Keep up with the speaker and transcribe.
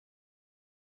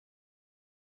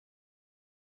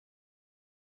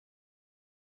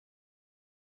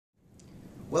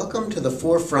Welcome to the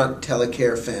Forefront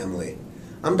Telecare family.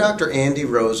 I'm Dr. Andy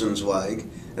Rosenzweig,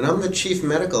 and I'm the Chief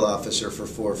Medical Officer for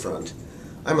Forefront.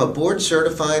 I'm a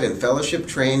board-certified and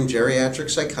fellowship-trained geriatric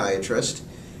psychiatrist,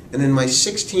 and in my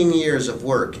 16 years of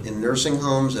work in nursing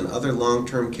homes and other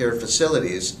long-term care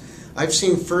facilities, I've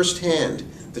seen firsthand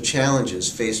the challenges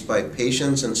faced by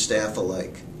patients and staff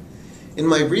alike. In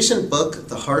my recent book,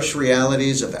 The Harsh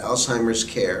Realities of Alzheimer's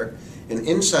Care, an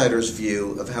insider's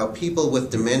view of how people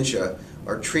with dementia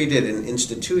are treated in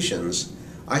institutions,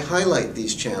 I highlight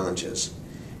these challenges,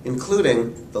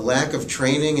 including the lack of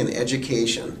training and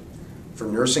education for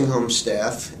nursing home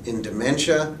staff in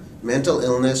dementia, mental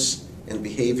illness, and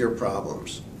behavior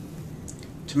problems.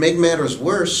 To make matters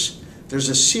worse, there's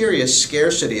a serious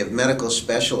scarcity of medical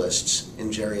specialists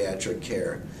in geriatric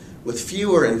care, with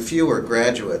fewer and fewer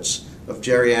graduates of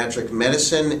geriatric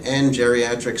medicine and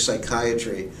geriatric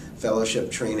psychiatry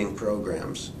fellowship training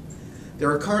programs. There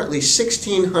are currently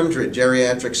 1,600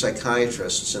 geriatric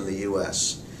psychiatrists in the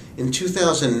U.S. In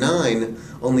 2009,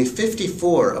 only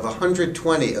 54 of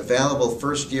 120 available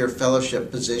first-year fellowship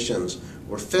positions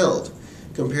were filled,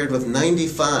 compared with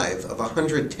 95 of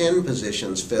 110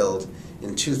 positions filled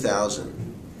in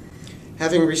 2000.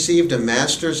 Having received a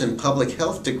master's in public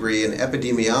health degree in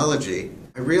epidemiology,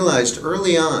 I realized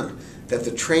early on that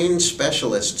the trained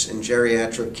specialists in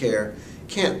geriatric care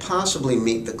can't possibly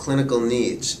meet the clinical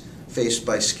needs faced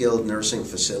by skilled nursing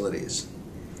facilities.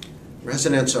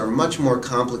 Residents are much more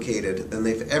complicated than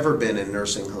they've ever been in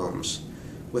nursing homes,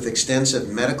 with extensive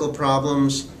medical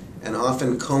problems and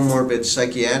often comorbid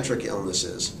psychiatric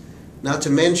illnesses, not to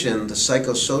mention the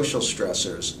psychosocial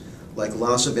stressors like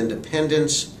loss of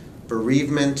independence,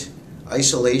 bereavement,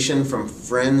 isolation from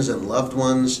friends and loved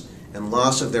ones, and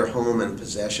loss of their home and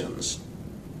possessions.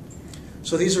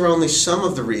 So these are only some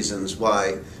of the reasons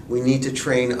why we need to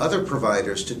train other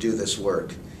providers to do this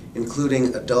work,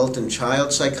 including adult and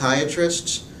child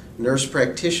psychiatrists, nurse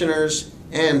practitioners,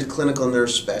 and clinical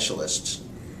nurse specialists.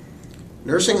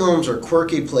 Nursing homes are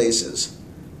quirky places.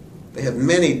 They have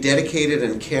many dedicated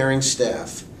and caring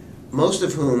staff, most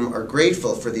of whom are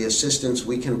grateful for the assistance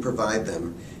we can provide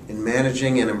them in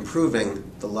managing and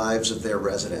improving the lives of their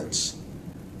residents.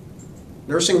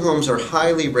 Nursing homes are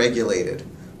highly regulated,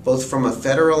 both from a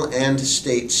federal and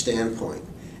state standpoint,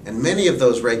 and many of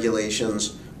those regulations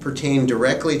pertain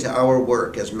directly to our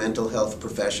work as mental health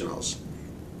professionals.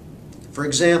 For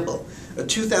example, a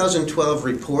 2012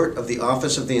 report of the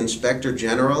Office of the Inspector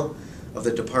General of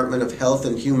the Department of Health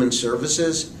and Human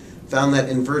Services found that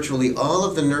in virtually all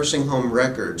of the nursing home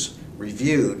records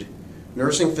reviewed,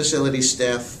 nursing facility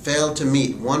staff failed to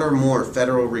meet one or more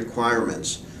federal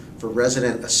requirements for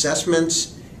resident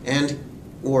assessments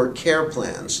and/or care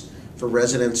plans for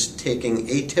residents taking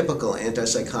atypical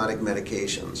antipsychotic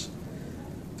medications.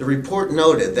 The report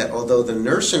noted that although the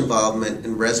nurse involvement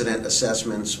in resident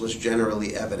assessments was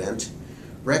generally evident,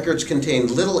 records contained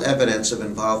little evidence of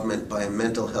involvement by a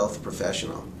mental health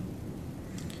professional.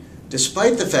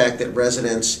 Despite the fact that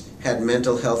residents had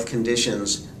mental health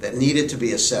conditions that needed to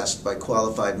be assessed by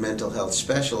qualified mental health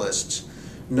specialists,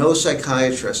 no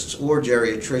psychiatrists or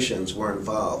geriatricians were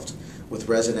involved with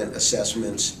resident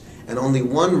assessments, and only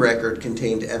one record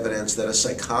contained evidence that a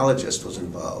psychologist was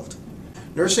involved.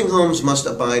 Nursing homes must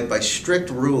abide by strict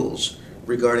rules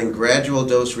regarding gradual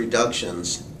dose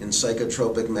reductions in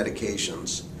psychotropic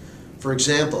medications. For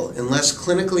example, unless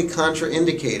clinically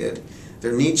contraindicated,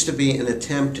 there needs to be an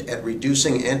attempt at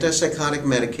reducing antipsychotic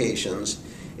medications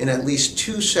in at least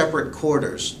 2 separate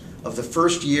quarters of the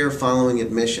first year following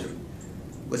admission,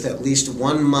 with at least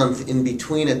 1 month in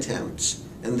between attempts,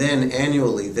 and then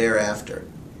annually thereafter.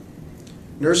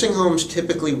 Nursing homes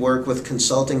typically work with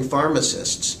consulting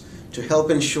pharmacists to help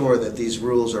ensure that these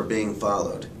rules are being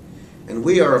followed, and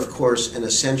we are, of course, an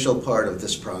essential part of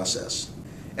this process.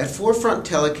 At Forefront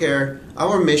Telecare,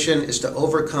 our mission is to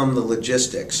overcome the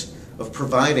logistics of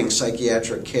providing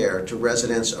psychiatric care to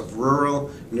residents of rural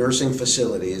nursing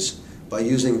facilities by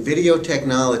using video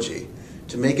technology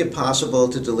to make it possible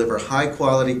to deliver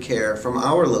high-quality care from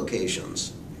our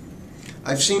locations.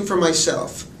 I've seen for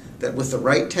myself that with the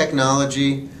right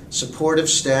technology, supportive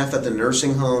staff at the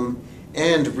nursing home,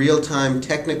 and real-time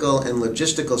technical and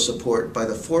logistical support by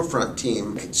the Forefront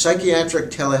team,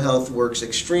 psychiatric telehealth works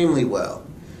extremely well.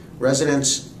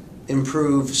 Residents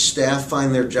improve, staff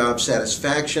find their job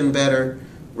satisfaction better,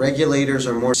 regulators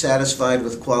are more satisfied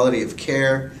with quality of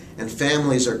care, and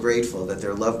families are grateful that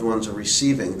their loved ones are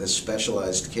receiving this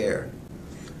specialized care.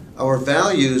 Our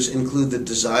values include the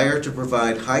desire to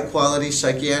provide high-quality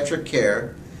psychiatric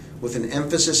care with an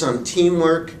emphasis on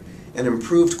teamwork and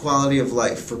improved quality of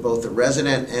life for both the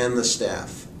resident and the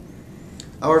staff.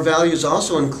 Our values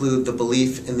also include the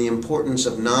belief in the importance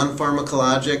of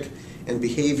non-pharmacologic and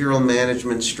behavioral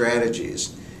management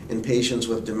strategies in patients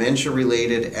with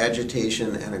dementia-related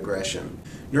agitation and aggression.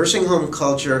 Nursing home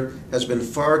culture has been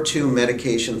far too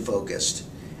medication-focused,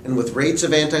 and with rates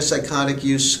of antipsychotic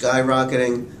use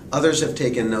skyrocketing, others have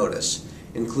taken notice,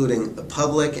 including the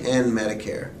public and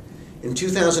Medicare. In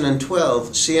 2012,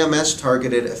 CMS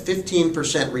targeted a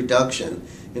 15% reduction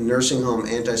in nursing home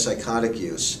antipsychotic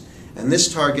use, and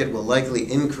this target will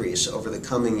likely increase over the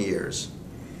coming years.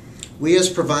 We as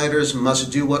providers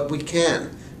must do what we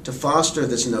can to foster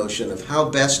this notion of how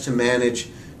best to manage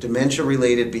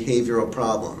dementia-related behavioral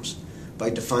problems by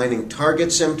defining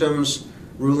target symptoms,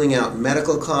 ruling out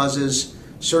medical causes,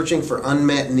 searching for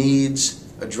unmet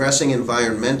needs, addressing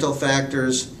environmental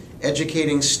factors,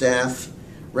 educating staff,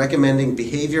 recommending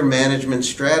behavior management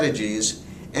strategies,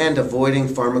 and avoiding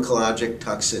pharmacologic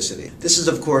toxicity. This is,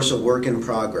 of course, a work in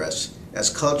progress, as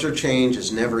culture change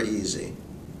is never easy.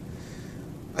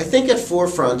 I think at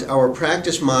Forefront, our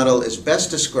practice model is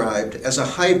best described as a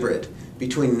hybrid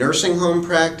between nursing home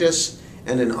practice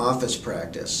and an office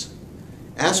practice.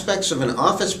 Aspects of an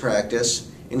office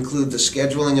practice include the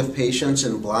scheduling of patients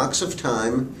in blocks of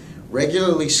time,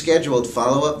 regularly scheduled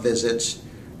follow-up visits,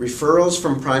 referrals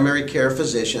from primary care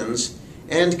physicians,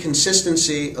 and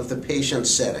consistency of the patient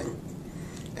setting.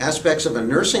 Aspects of a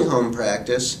nursing home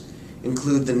practice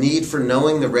include the need for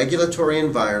knowing the regulatory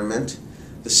environment,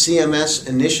 the CMS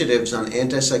initiatives on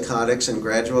antipsychotics and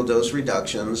gradual dose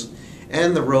reductions,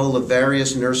 and the role of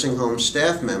various nursing home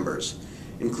staff members,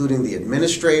 including the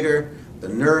administrator, the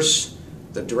nurse,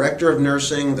 the director of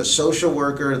nursing, the social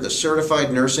worker, the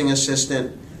certified nursing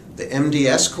assistant, the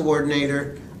MDS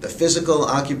coordinator, the physical,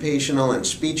 occupational, and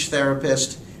speech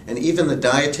therapist, and even the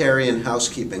dietary and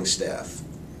housekeeping staff.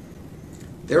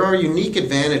 There are unique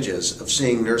advantages of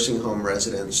seeing nursing home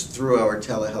residents through our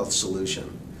telehealth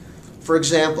solution. For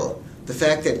example, the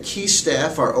fact that key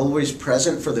staff are always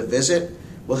present for the visit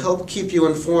will help keep you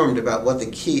informed about what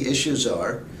the key issues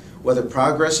are, whether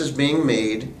progress is being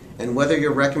made, and whether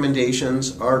your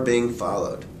recommendations are being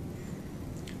followed.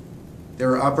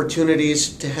 There are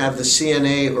opportunities to have the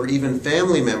CNA or even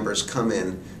family members come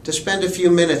in to spend a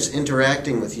few minutes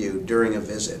interacting with you during a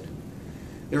visit.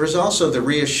 There is also the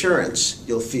reassurance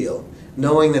you'll feel,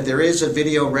 knowing that there is a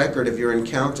video record of your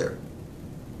encounter.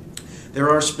 There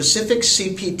are specific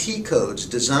CPT codes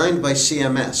designed by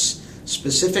CMS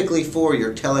specifically for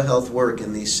your telehealth work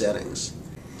in these settings.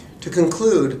 To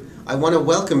conclude, I want to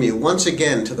welcome you once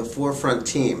again to the Forefront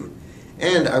team,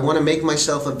 and I want to make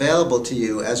myself available to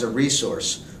you as a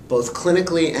resource, both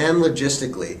clinically and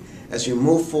logistically, as you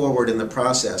move forward in the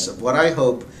process of what I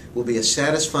hope will be a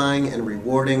satisfying and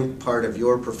rewarding part of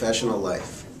your professional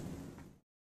life.